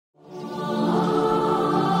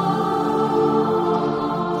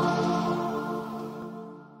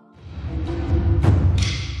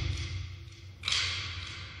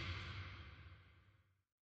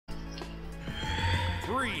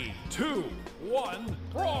1,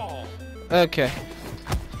 brawl. Okay.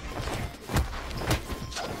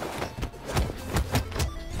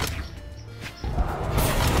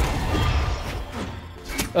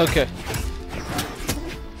 Okay.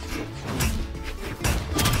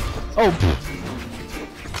 Oh.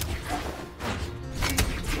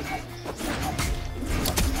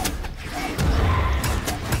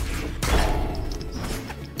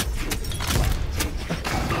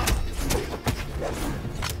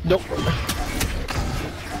 Nope.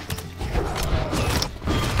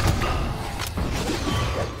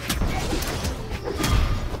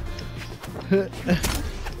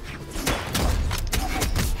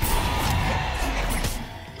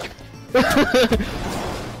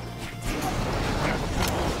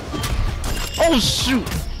 Oh shoot!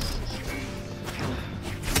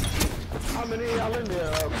 How many of y'all in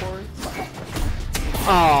there, Corey?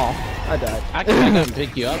 Oh, I died. I can come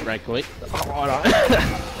pick you up right quick. Hold on.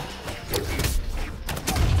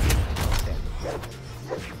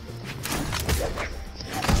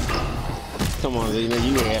 Come on, Zena,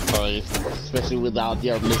 you have fun. Especially without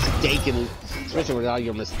your mistakenly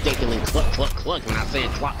cluck, cluck, cluck when I say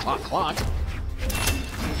clock, clock, clock.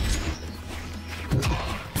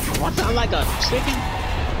 What, sound like a chicken?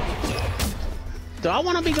 Do I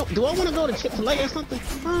want to go to Chick-fil-A or something?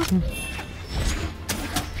 Huh?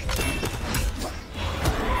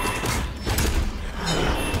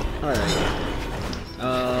 Alright.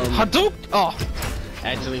 Hadouken! Oh!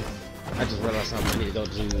 Actually, I just realized something. I need to go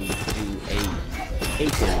do a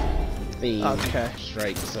theme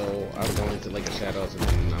strike, so I'm going to Lake of Shadows and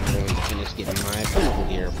I'm going to finish getting my pinnacle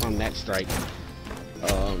gear from that strike.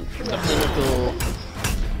 The pinnacle.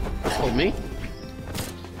 Oh, me?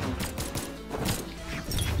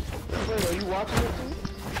 Wait, are you watching it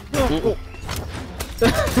too?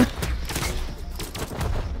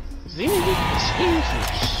 Jesus,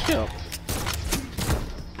 shit.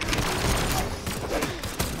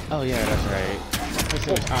 Oh yeah, that's right.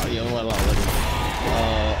 Oh, yeah, well,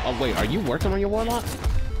 oh wait, are you working on your warlock?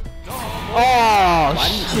 Oh, why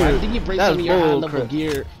didn't you bring some of your high level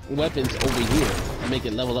gear weapons over here and make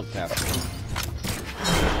it level up faster?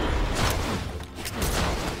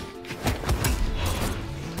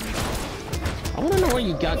 I wanna know where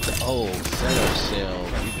you got the Center Shell.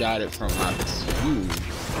 You got it from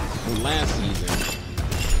from last season.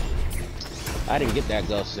 I didn't get that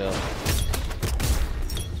Ghost Shell.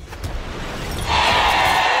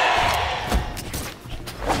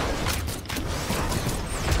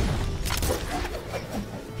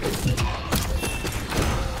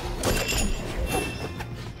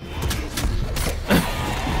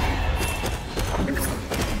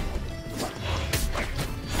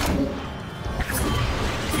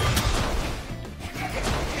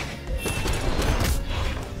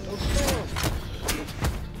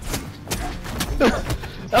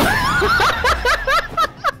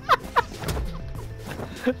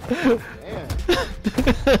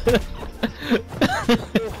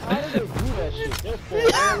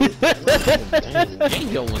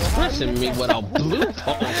 Yo was pressing me with a blue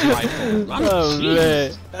pulse rifle. Oh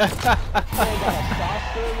man.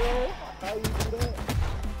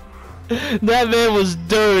 That man was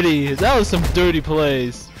dirty. That was some dirty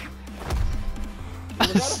plays.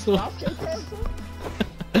 She's about to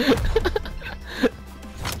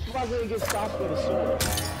get stopped with a sword.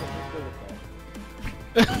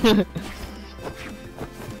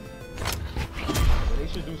 They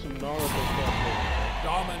should do some Naruto stuff.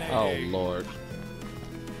 Oh lord.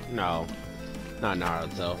 No. Not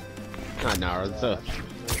Naruto. Not Naruto.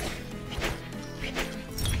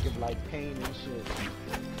 Give like pain and shit.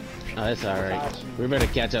 Oh, that's alright. We better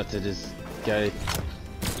catch up to this guy.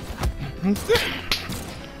 They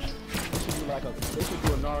should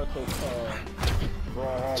do a Naruto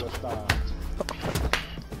brawlholla style.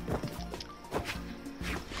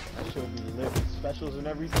 That should be lit with specials and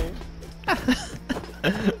everything.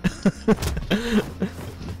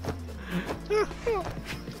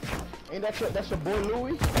 Ain't that's your boy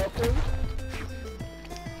Louis? Okay.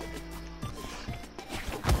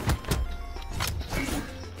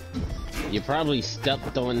 You probably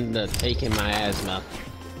stepped on the taking my asthma.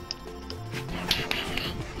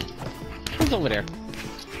 Who's over there?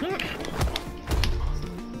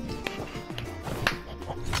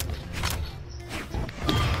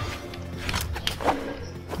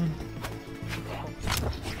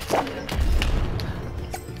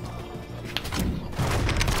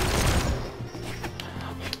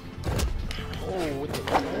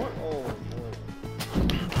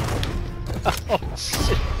 Oh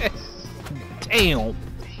shit. Damn.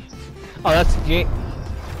 Oh, that's the game.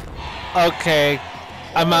 Okay.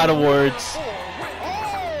 I'm out of words.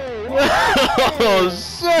 Oh,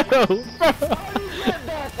 shit! How you get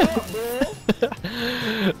back up, man?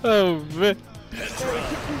 Oh, man. Hey,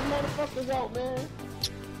 kick these motherfuckers out, man.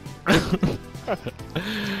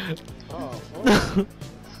 Oh,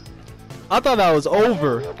 I thought that was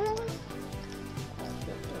over. you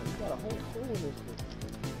got a whole crew in this thing.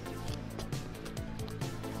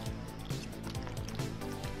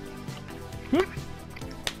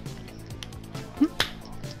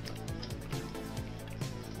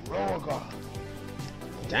 Roga.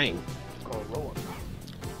 Dang. Go Roga.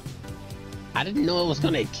 I didn't know it was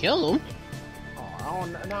gonna kill him. Oh, I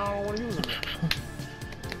don't want to use them.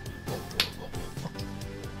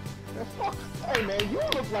 Fuck. Hey man, you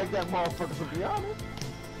look like that motherfucker to be honest.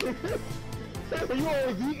 You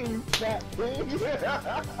always eating, you fat thing.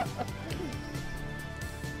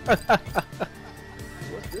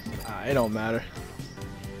 What's this? It don't matter.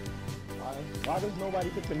 Why does nobody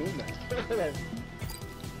pick the new map?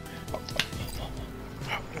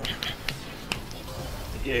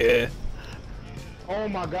 Yeah. Oh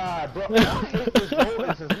my god, bro. I hate this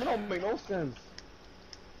bonus. It don't make no sense.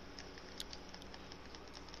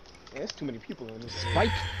 Yeah, there's too many people in this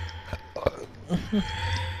fight.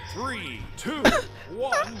 3, 2,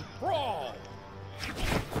 1, brawl!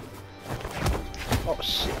 Oh,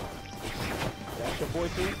 shit. That's your boy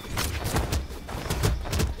too?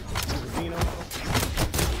 Vino?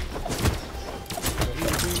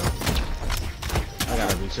 I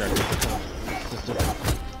gotta be sure I get the system.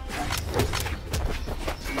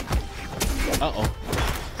 Uh-oh.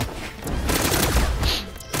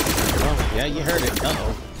 Oh, yeah, you heard it.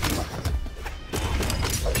 Uh-oh.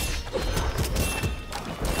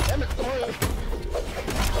 Damn it,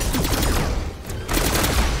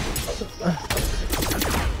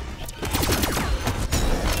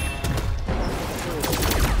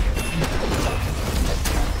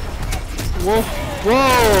 Whoa.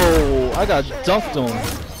 Whoa! I got dunked on.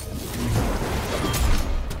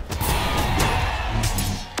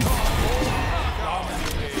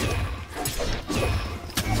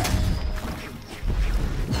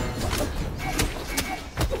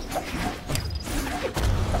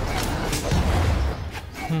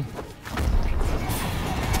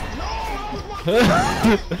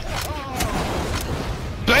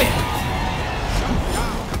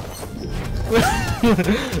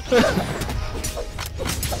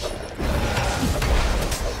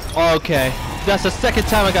 Okay, that's the second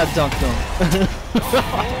time I got dunked on.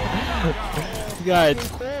 God,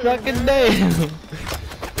 fucking damn.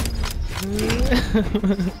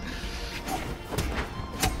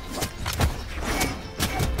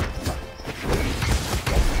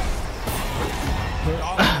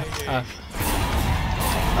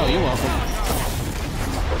 Oh, you're welcome.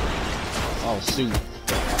 Oh, shoot.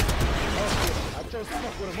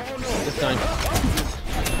 This time.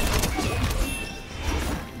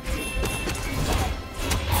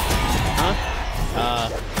 Huh?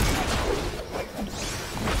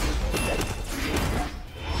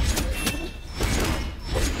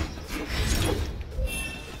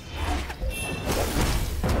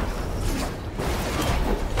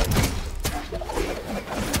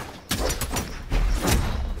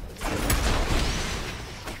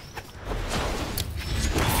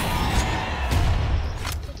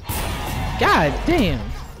 God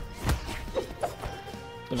damn.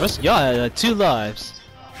 The rest of y'all had 2 lives.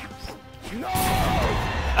 No!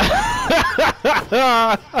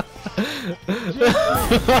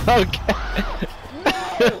 Okay.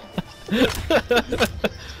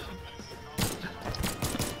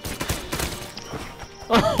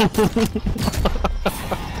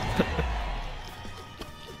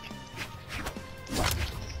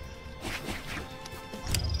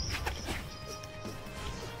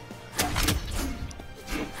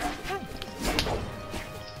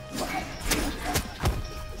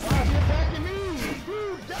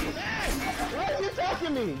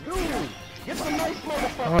 Me, dude, get the nice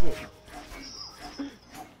motherfucker.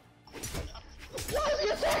 Why is he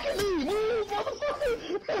attacking me? Move,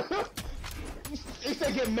 motherfucker. He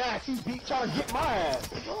said get mad. He's trying to get my ass.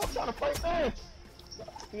 Bro, I'm trying to fight fast.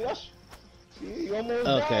 See, that's... See, you almost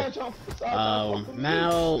died.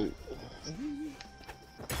 Now...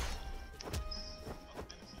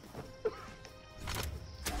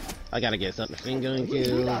 I gotta get some machine gun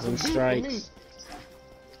kills and strikes.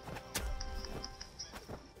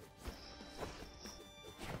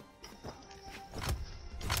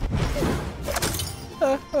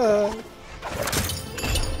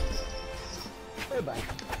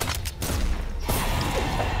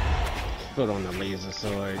 Put on the laser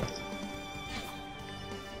sword.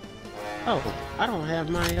 Oh, I don't have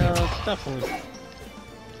my stuff on.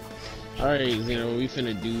 Alright, Xeno, we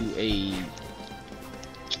finna do a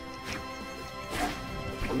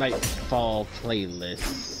Nightfall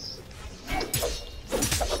playlist.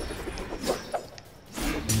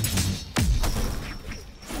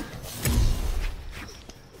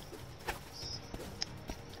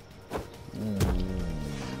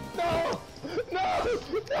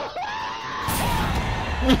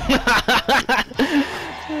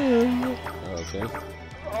 Okay.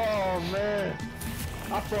 Oh man,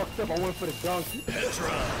 I fucked up. I went for the dunk.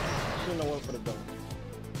 Petra. Shouldn't have went for the dunk.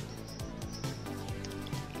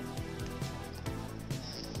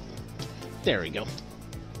 There we go.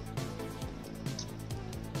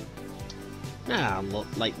 Nah, look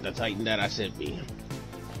like the Titan that I should be.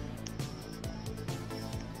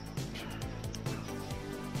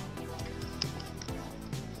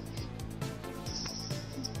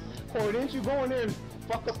 Corey, didn't you go in there and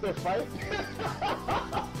fuck up their fight?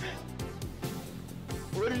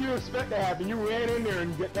 What did you expect to happen? You ran in there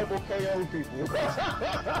and get double KO people.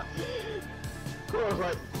 Corey was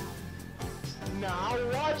like, nah, I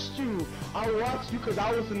watched you. I watched you because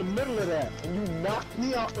I was in the middle of that. And you knocked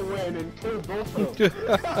me out the way and then killed both of them.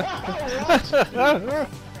 I watched you.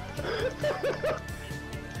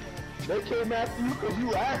 They came after you because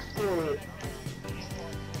you asked for it.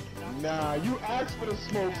 Nah, you asked for the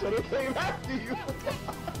smoke, so they came after you.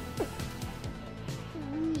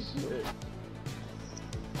 Oh, shit.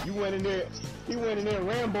 You went in there, he went in there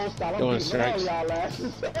Rambo style. I'm beating all y'all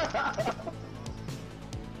asses.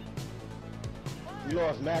 You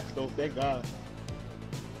lost Max though, thank God.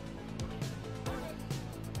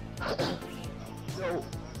 Yo.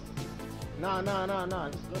 Nah.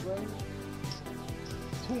 It's good, bro.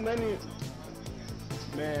 Too many.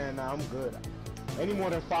 Man, nah, I'm good. Any more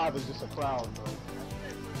than 5 is just a crowd, bro.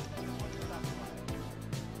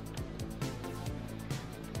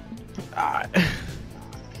 Alright.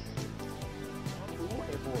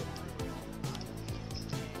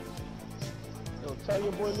 Yo, tell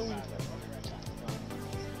your boy Louis.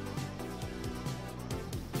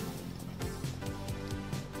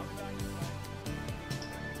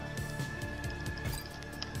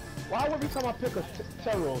 Why every time I pick a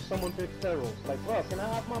Terrell, someone picks Terrell? Like, bro, can I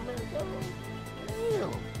have my man Terrell?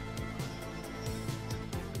 Damn.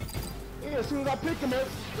 Yeah, as soon as I pick him,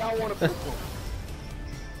 y'all want to pick him.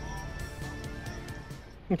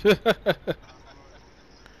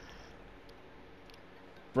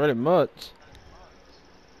 Pretty much.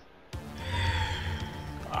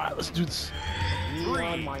 Alright, let's do this.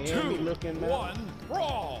 3, Miami 2, looking now. 1,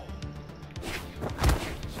 brawl.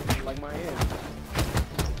 Like Miami.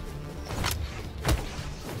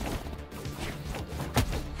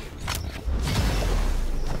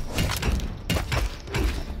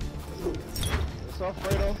 What's up,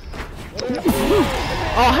 Fredo?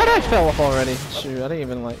 Oh, how did I fell off already? Shoot, I didn't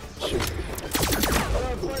even like shoot. What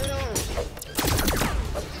up, Fredo?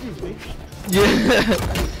 Excuse me. Yeah.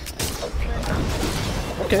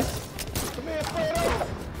 Okay. Come here, Fredo.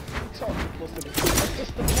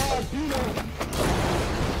 It's the car, Dino.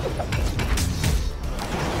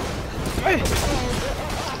 Hey.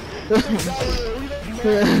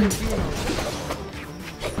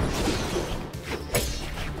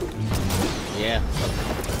 Yeah.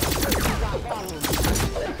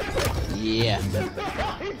 Yeah.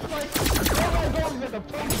 He's like, all I know is that the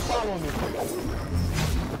police follow me.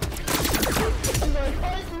 He's like,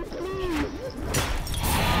 fight me, please.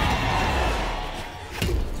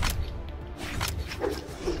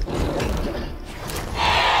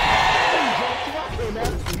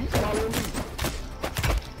 He's following me.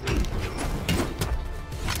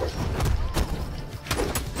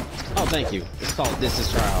 Oh, thank you. It's called This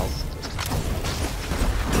Is Trials.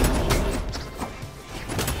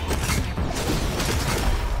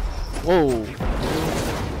 Whoa.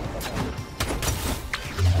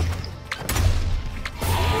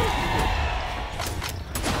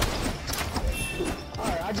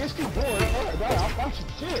 Alright, I guess you're bored. Alright, I'll fight you.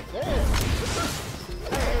 Shit, damn.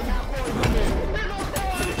 Hey, now Corey's in there. There goes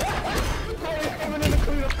Corey. Corey's coming in to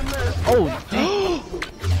clean up the mess. Oh,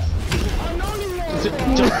 I know you want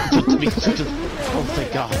Oh my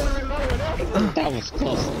god. That was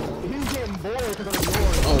close. He's getting bored because of the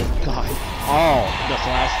noise. Oh god. oh. That's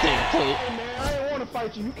the last thing. Hey man, I didn't want to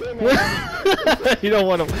fight you. You came in. You don't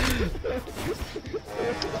want to.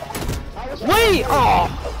 I was Wait! Oh!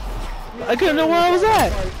 I couldn't know where I was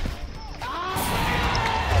at.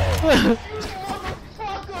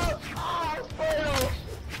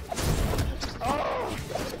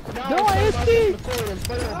 No, ISP.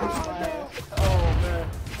 Oh man.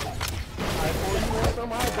 Alright, boy, you want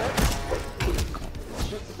some? I bet.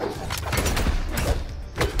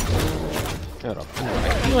 Hold up.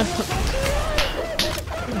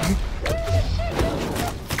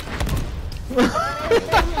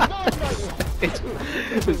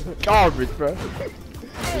 It's garbage, bro.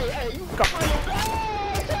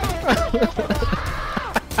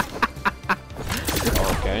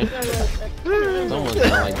 Okay. Someone's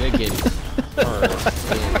like they're getting hurt.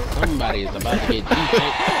 Somebody is about to get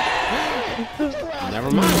defense.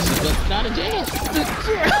 Never mind, she just got a chance.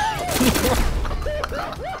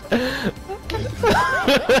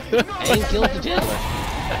 Ain't killed the Chandler.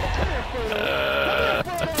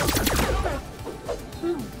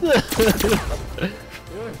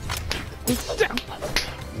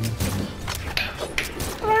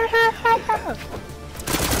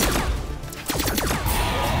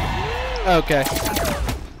 Okay.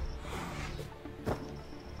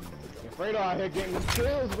 Fredo out here getting the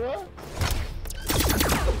kills, bro.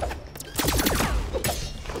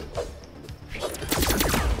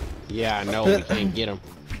 Yeah, I know we can't get him.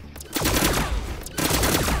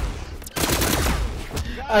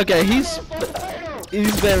 Okay, he's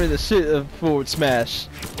better the shit of forward smash.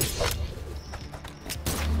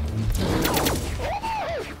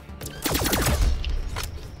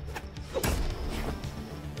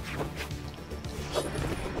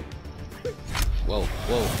 Whoa,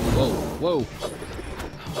 whoa, whoa, whoa.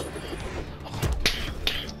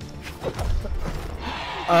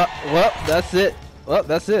 Well, that's it. Well,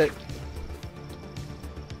 that's it.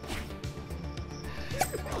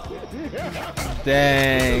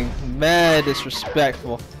 Dang, mad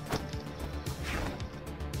disrespectful.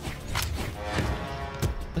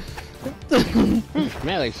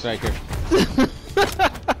 Melee striker.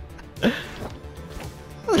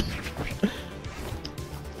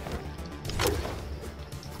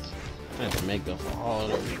 I have to make up for all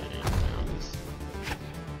of everything.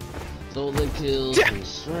 Solar kills and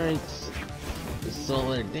strikes, the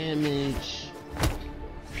solar damage,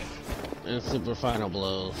 and super final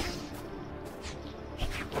blows.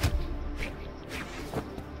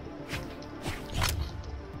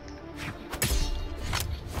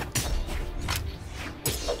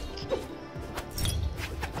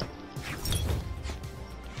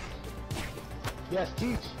 Yes,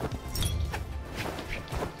 teach.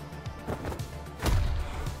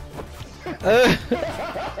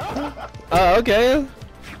 Okay.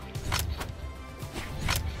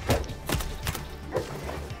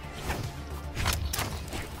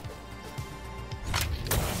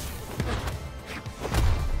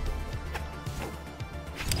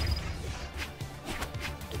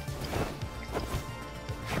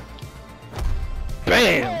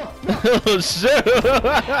 Bam! Oh shit!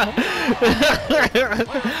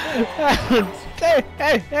 Hey,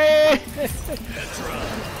 hey, hey!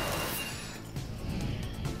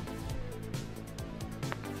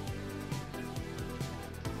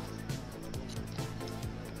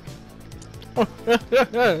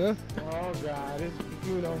 Oh god, it's,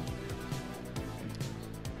 you know.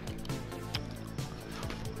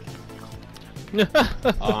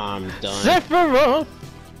 Oh, I'm done. Sephiroth!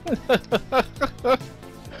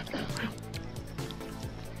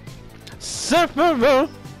 Sephiroth!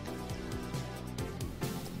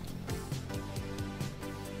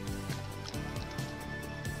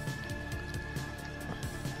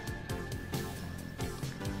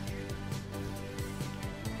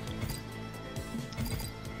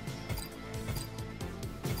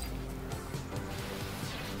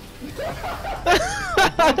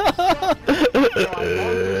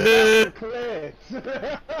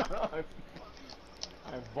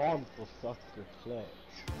 I'm born for sucker flex.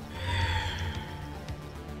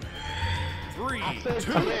 3, I said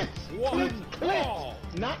 2, clits. 1, Clits. ball.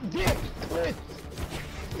 Not dick. Clits.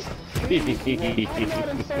 I'm not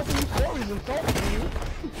insulting you. Corey's insulting you.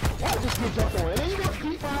 Why just get jump on? And then you gonna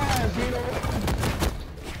beat my ass, you know?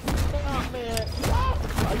 Oh man. Oh,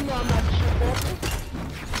 you know I'm not the shit talker.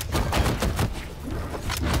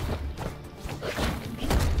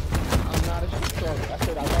 I'm not a shit talker. I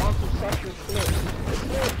said I want to suck your clips.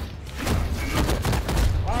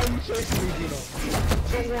 Why are you chasing me, Gino?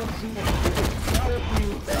 Don't want to. Not with you.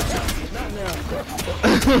 Not now.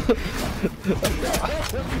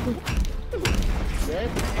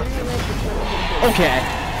 Okay.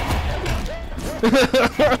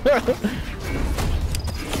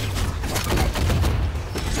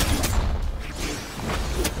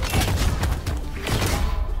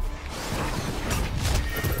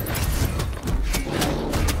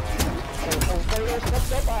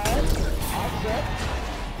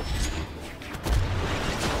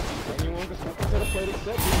 Anyone can step into the plate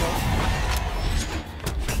except you know.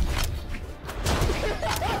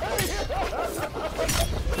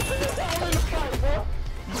 I'm in the fight, bro.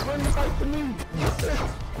 You bring the fight to me.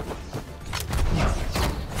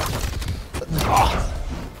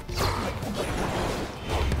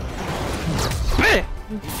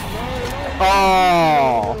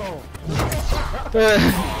 Oh.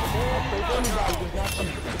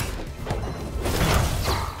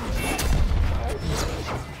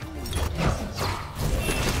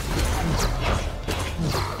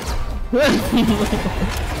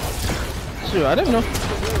 Shoot, I didn't know.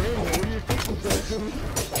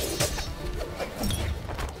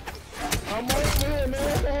 I'm over here, man.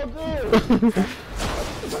 It's all good.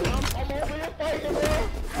 I'm over here fighting, man.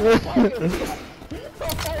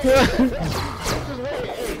 Just wait.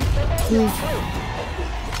 Hey,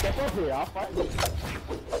 step up here. I'll fight.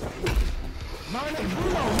 No,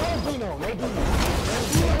 Bruno.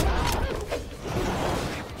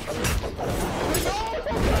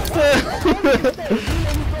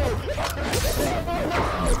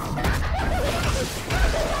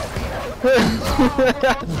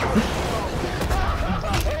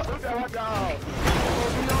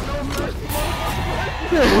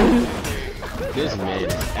 This man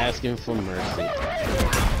is asking for mercy.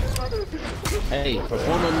 Hey,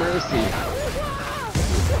 perform a mercy.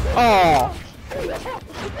 Oh.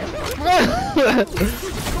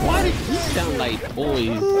 Why did he sound like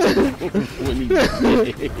boys when he did?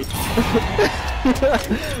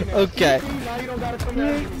 Okay. Now you don't gotta come at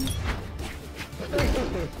me.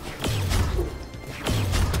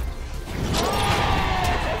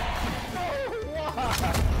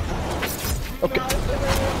 Okay.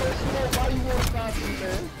 Why you want to stop me,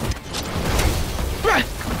 man?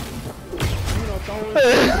 You know, throwing.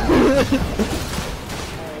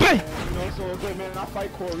 You know, it's all good, man. I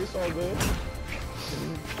fight Corey. It's all good.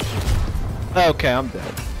 Okay, I'm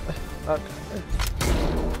dead. Okay.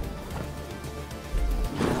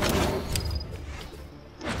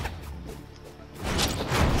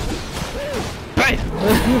 Bam!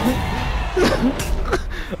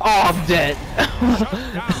 Oh, I'm dead.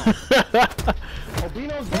 Oh,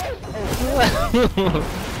 Bino's dead?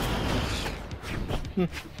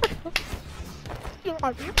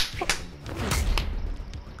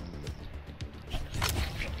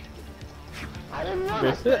 I didn't run. I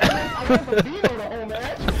went from Bino the whole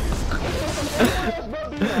match.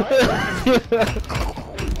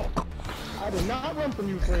 I did not run from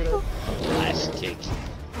you, Fredo. Last kick.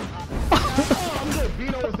 Oh, I'm good.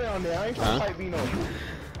 Bino was down there. I ain't trying to fight Bino.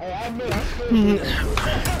 Hey, I admit, I'm still good.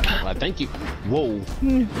 Well, thank you. Whoa.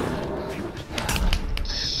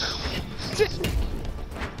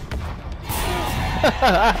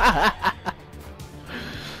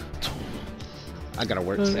 I gotta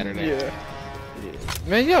work Saturday. Yeah.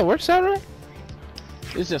 Man, yeah, work Saturday?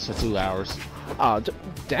 It's just for 2 hours. Oh,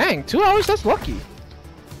 dang, 2 hours? That's lucky.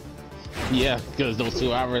 Yeah, because those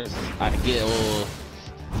 2 hours I get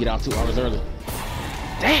out 2 hours early.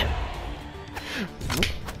 Damn.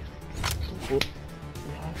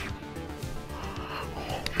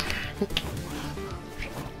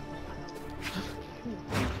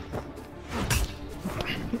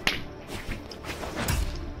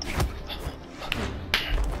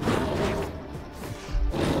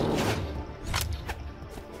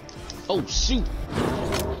 Oh shoot!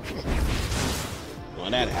 Well,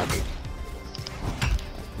 that happened.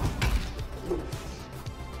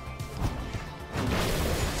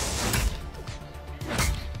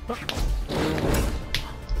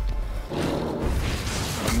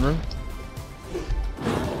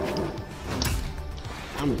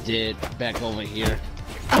 I'm dead. Back over here.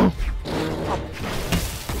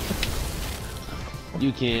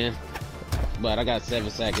 You can, but I got 7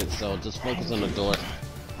 seconds, so just focus on the door.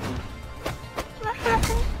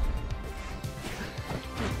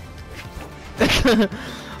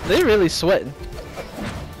 They really sweating.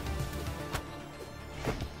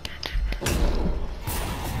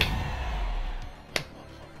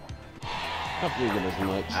 I figured as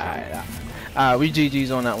much. Alright, we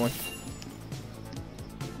GG's on that one.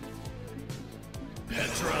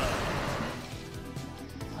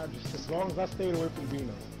 As long as I stayed away from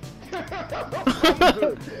Bino. I'm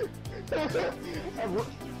good.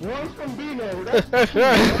 Run from Bino. That's the key.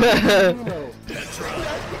 That's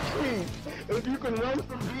the key. If you can run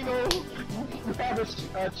from Bino, you have a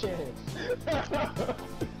chance.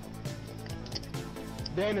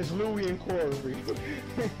 Then it's Louie and Corey.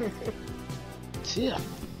 Yeah.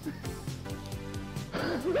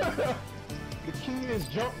 The key is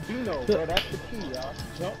jump Bino, bro. That's the key, y'all.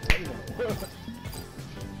 Jump Bino.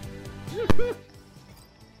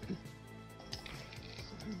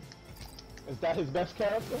 Is that his best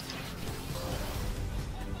character?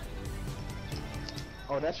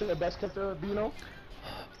 Oh, that's your best character, Bino?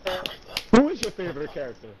 Who is your favorite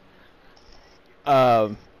character?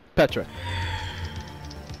 Petra.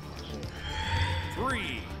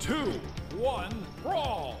 3, 2, 1,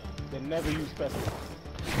 brawl! They never use special.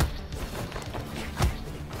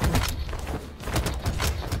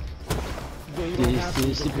 you don't have This to,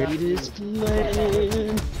 is the you don't have to. greatest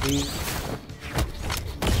land.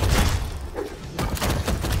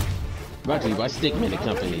 Brought to you by Stickman and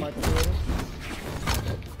Company. My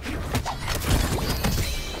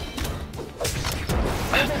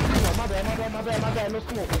bad, no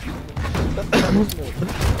smoke. No smoke.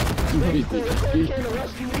 He came to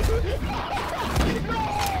rescue me.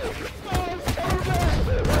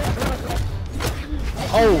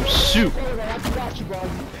 Oh shoot! I got you, bro.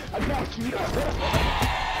 I got you.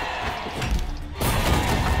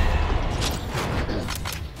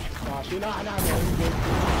 Nah, she nah.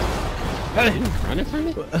 Hey! Running from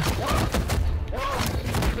me?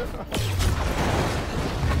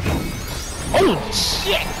 Oh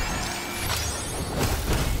shit!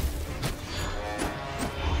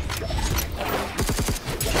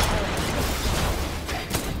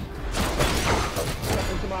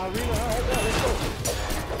 Into my arena. Let's go.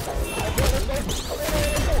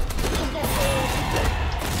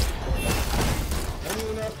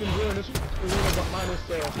 Anyone else can join this arena but minus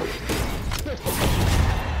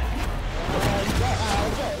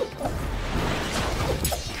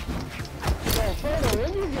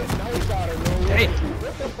when you get nice out of nowhere, Hey.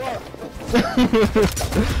 what the fuck?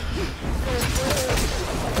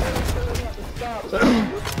 Stop.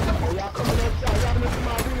 Y'all coming outside, y'all coming to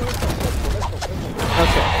my arena. Let's go.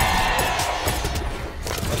 Okay.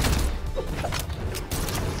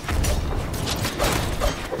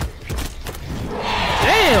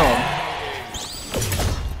 Damn!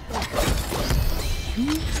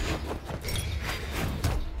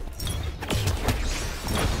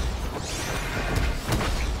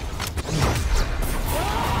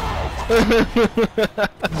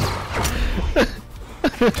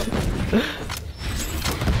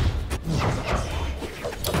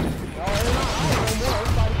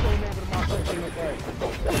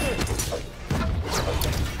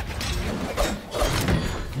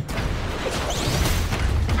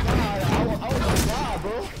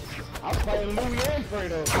 I was fighting Louis and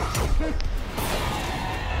Fredo.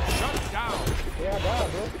 Shut down. Yeah, I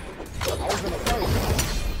died, bro. I was in a fight.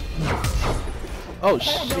 Oh I'm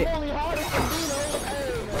shit! only hardest to Dino.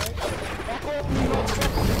 Hey, man. Back off me,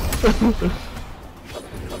 motherfucker.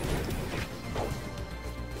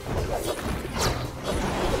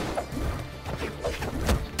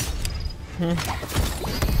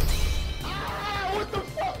 Ah, what the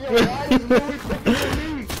fuck? Yo, why is Louis fucking with me?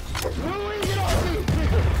 Louis, get off me!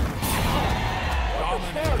 What the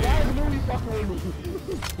fuck? Why is Louis fucking with me?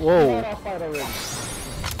 Whoa! Got our fight already.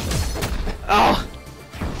 Oh!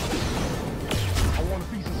 I want a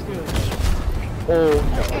piece of skill. Oh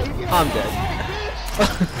no! I'm dead.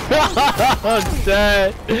 I'm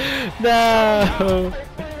dead. No.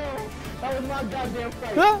 That was my goddamn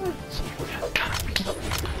fight.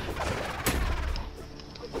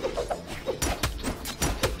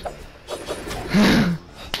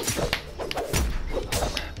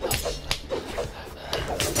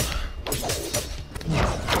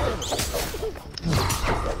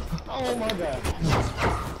 Oh my god.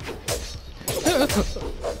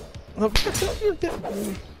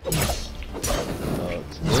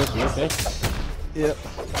 Okay. Yep.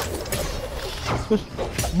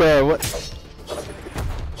 Bro, what?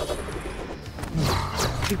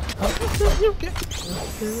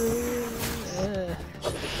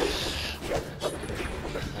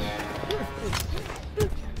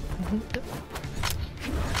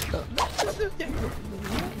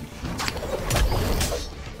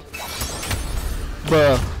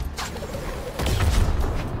 Bruh.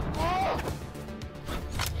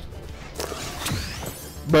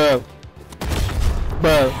 Bruh.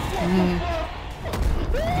 Bruh.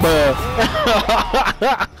 Bruh.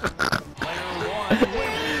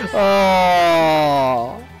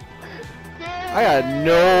 Oh. I got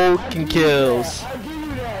no kills. I give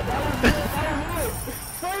you that. That was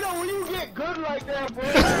Fredo, when you get good like that, bro.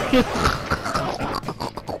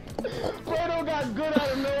 Fredo got good out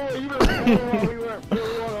of nowhere. You been playing while we were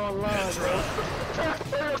online, bro.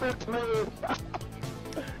 Fredo been playing.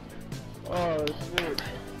 Oh shit.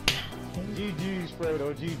 GG's,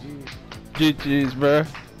 Fredo. GG's. GG's, bruh.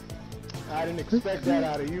 I didn't expect that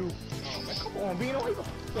out of you. Oh, man, come on, Bino. What the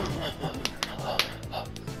fuck?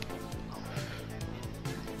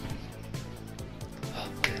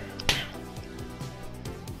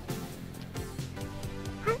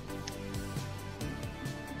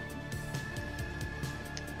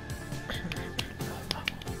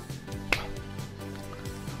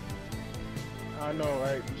 I know,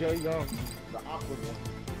 right? Jay Young, the awkward one.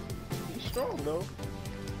 He's strong though.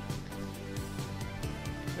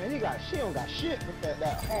 Man, he don't got shit with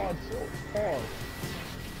that hard, so hard.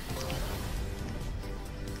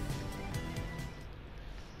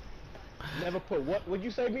 Never put what? Would you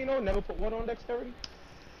say, Vino? Never put what on dexterity?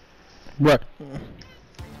 What?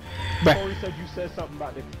 Corey said you said something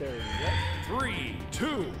about dexterity. What? 3,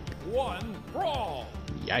 2, 1, brawl!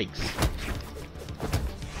 Yikes.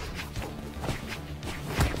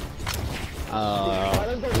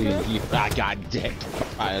 I got decked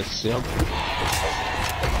by a silk.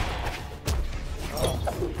 Oh,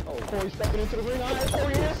 Corey stepping into the ring. All right,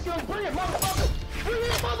 Corey, in skill. Bring it, motherfucker! Bring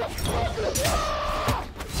it, motherfucker!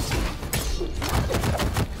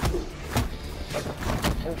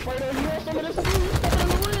 Oh, Fredo, you want some of this food? Step in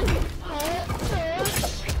the ring! Alright. What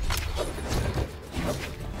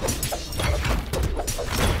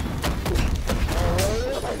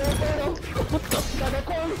the?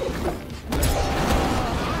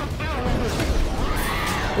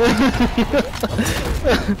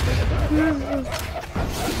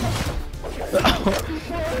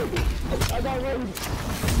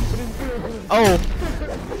 Oh.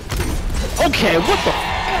 Okay, what the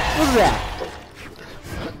what's that?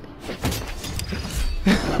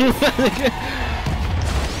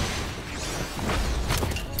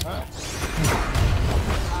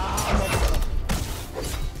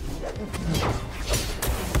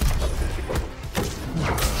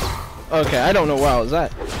 Okay, I don't know what was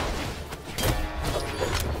that.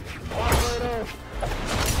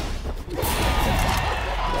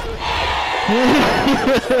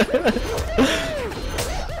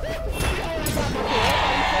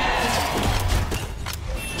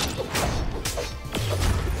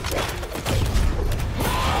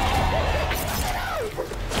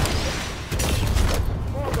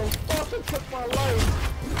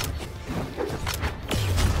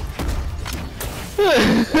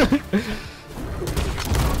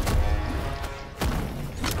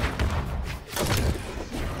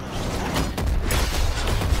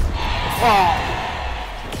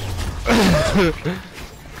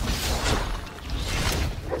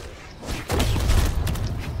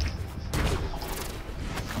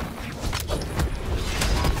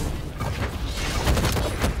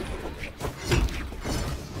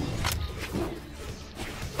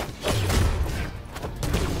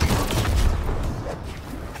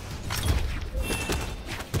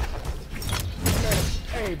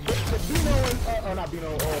 Hey, Bino and, not Bino,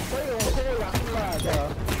 Fredo and Corey, I feel like,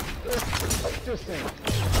 just saying.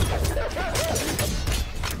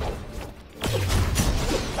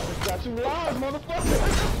 Got you live, motherfucker!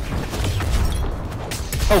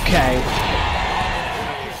 Okay.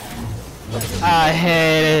 I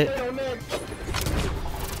hate it.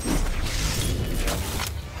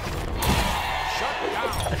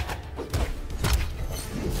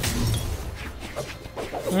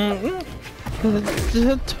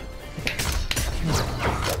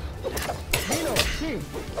 Bino, team,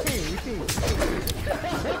 we team.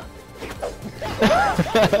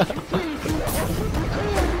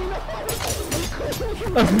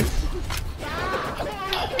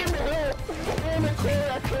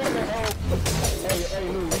 Hey,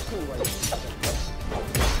 Lou, you cool, right?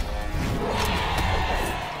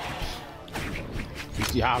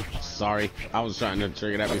 Yeah, I'm sorry. I was trying to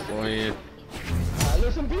trigger that beforehand.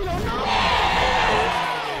 Listen, Bino, no!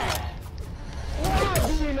 Why,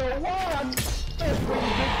 Bino, why?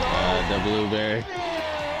 The blueberry.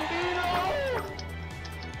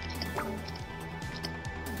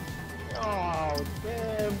 Oh,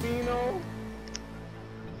 damn, Bino.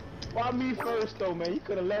 Why me first, though, man? You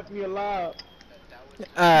could have left me alive.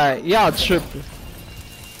 Y'all tripping.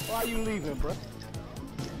 Why you leaving, bro?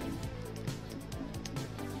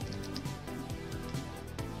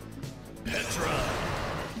 Petra!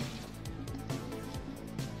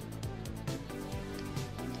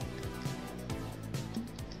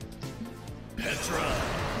 Petra!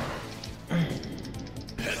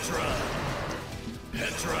 Petra!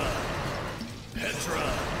 Petra! Petra!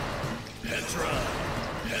 Petra!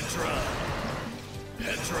 Petra!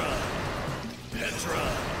 Petra! Petra!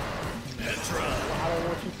 Petra! I don't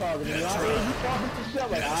want you talking to me. I heard you talking to shit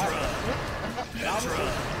like Petra! Petra!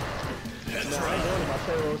 I ain't going to my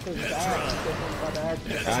favorite thing.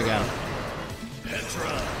 I got him.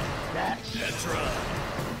 Petra!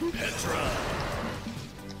 Petra!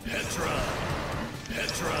 Petra! Petra!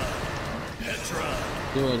 Petra! Petra!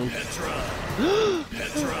 Good. Petra!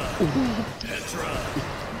 Petra! Petra!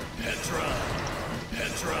 Petra!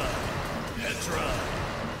 Petra! Petra!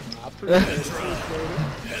 I appreciate it.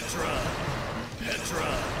 Petra! Petra! Petra!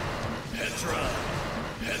 Petra!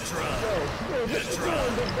 Petra!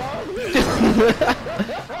 Petra!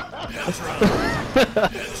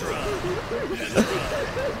 Petra! Petra!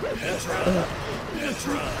 Petra!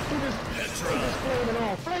 Petra! Petra!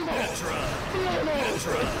 Petra!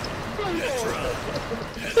 Petra!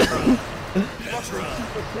 Petra!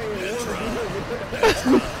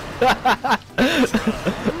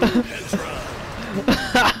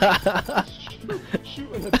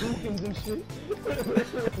 Shooting the Dukins and shit.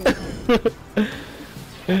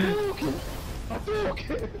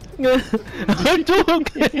 I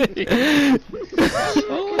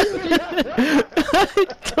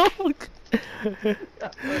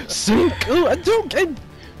don't.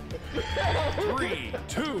 3,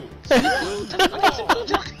 2.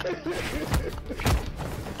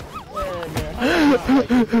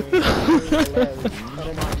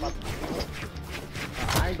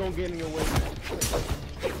 I ain't gonna get in your way.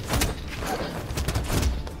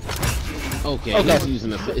 Okay, he's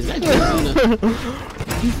using a. Is that using a?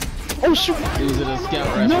 Oh shoot! Using a scout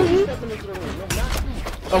rifle. No.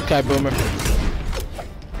 Okay, Boomer.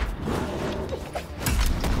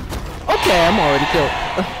 Okay, I'm already killed.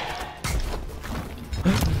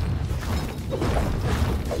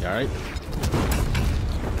 You alright?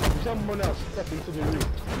 Someone else step into the ring.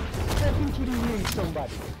 Step into the ring,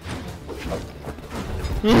 somebody.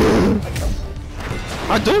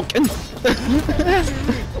 Hadouken!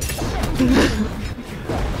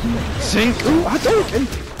 Senku Hadouken!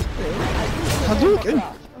 Hadouken!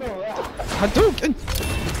 Hadouken!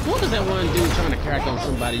 What was that one dude trying to crack on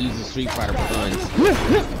somebody using Street Fighter guns?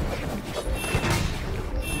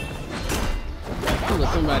 It was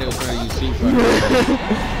somebody was trying to use Street Fighter guns.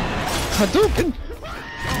 Hadouken!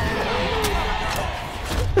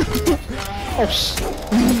 Oh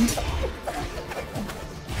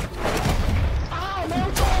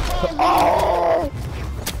Oh!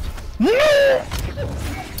 No!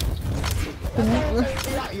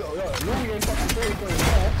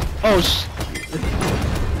 Oh sh.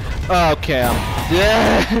 Okay, I'm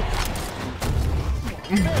dead.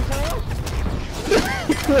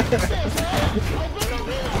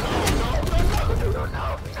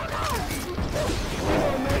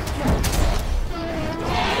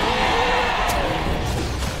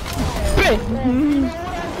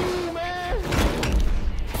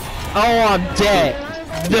 Oh, I'm dead.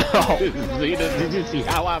 No. Zeta, did you see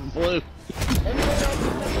how I flew?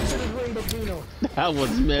 That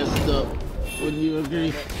was messed up. Wouldn't you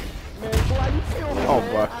agree? Oh,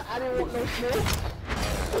 boy. I didn't want no smoke.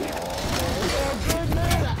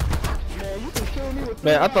 Man, you can kill me with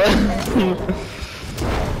Man, I thought.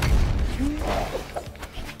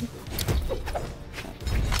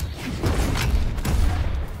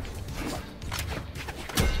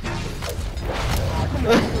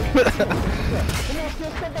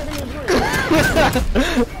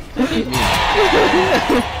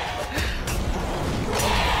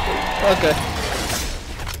 Okay.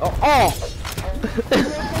 Oh, oh.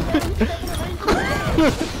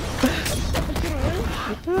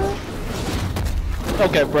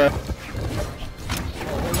 Okay, bro.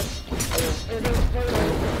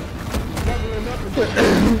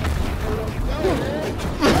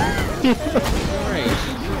 Alright,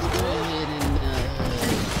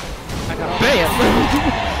 Bam!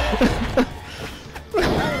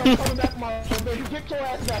 Get your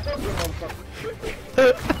ass back up here, motherfucker.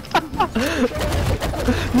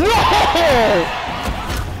 No!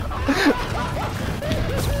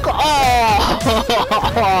 Oh!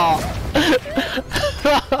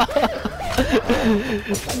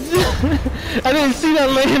 I didn't see that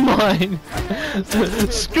landmine.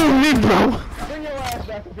 Screw me, bro. Bring your ass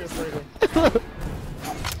back up here, Brady.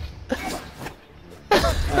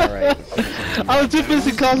 alright. I was too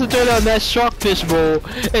busy concentrating on that sharkfish bowl,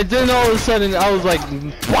 and then all of a sudden I was like,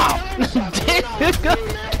 wow!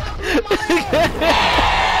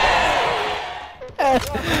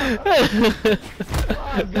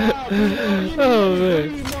 Oh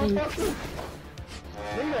man.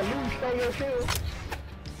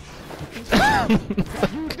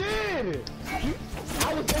 You did it!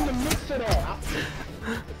 I was in the mix of that.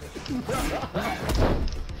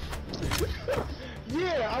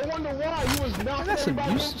 Yeah, I wonder why you was knocking That's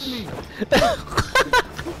everybody abuse. Me.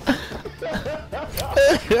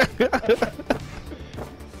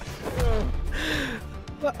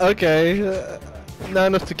 Okay, not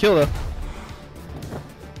enough to kill her.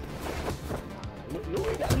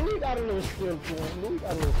 Louis got a little skill to him. Louis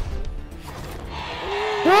got a little skill.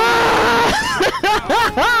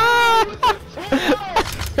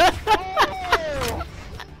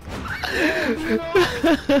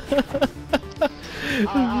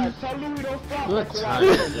 Tell Louis don't stop. What time?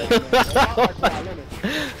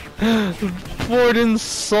 Ford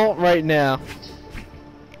insult right now.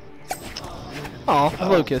 Oh,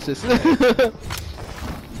 hello kisses.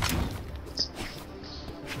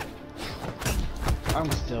 I'm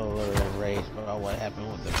still a little enraged about what happened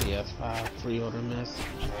with the PS5 pre-order mess.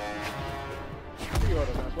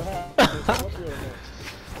 pre-order match. What happened? What pre-order match?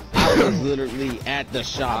 I was literally at the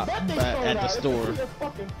shop, I bet they at sold the out. store. It's a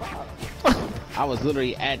fucking product. I was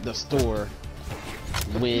literally at the store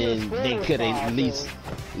when they could at least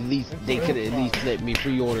let me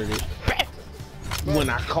pre-order it. When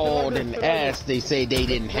I called and asked, they say they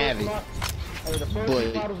didn't have it.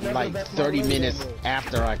 But like 30 minutes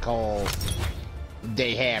after I called,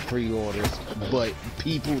 they had pre-orders. But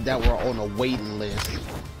people that were on a waiting list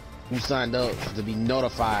who signed up to be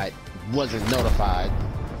notified wasn't notified.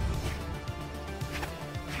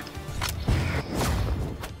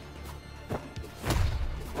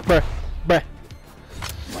 Bruh, bruh.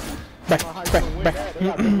 How you gonna win that? They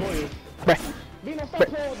got the lawyers. Bruh. Vino, stop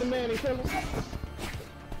playing with the man and kill him. Stop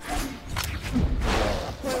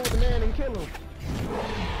playing with the man and kill him.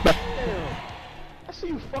 Damn. I see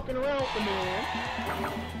you fucking around with the man.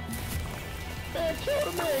 Man,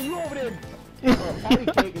 kill the man. You over there patty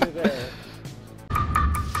caking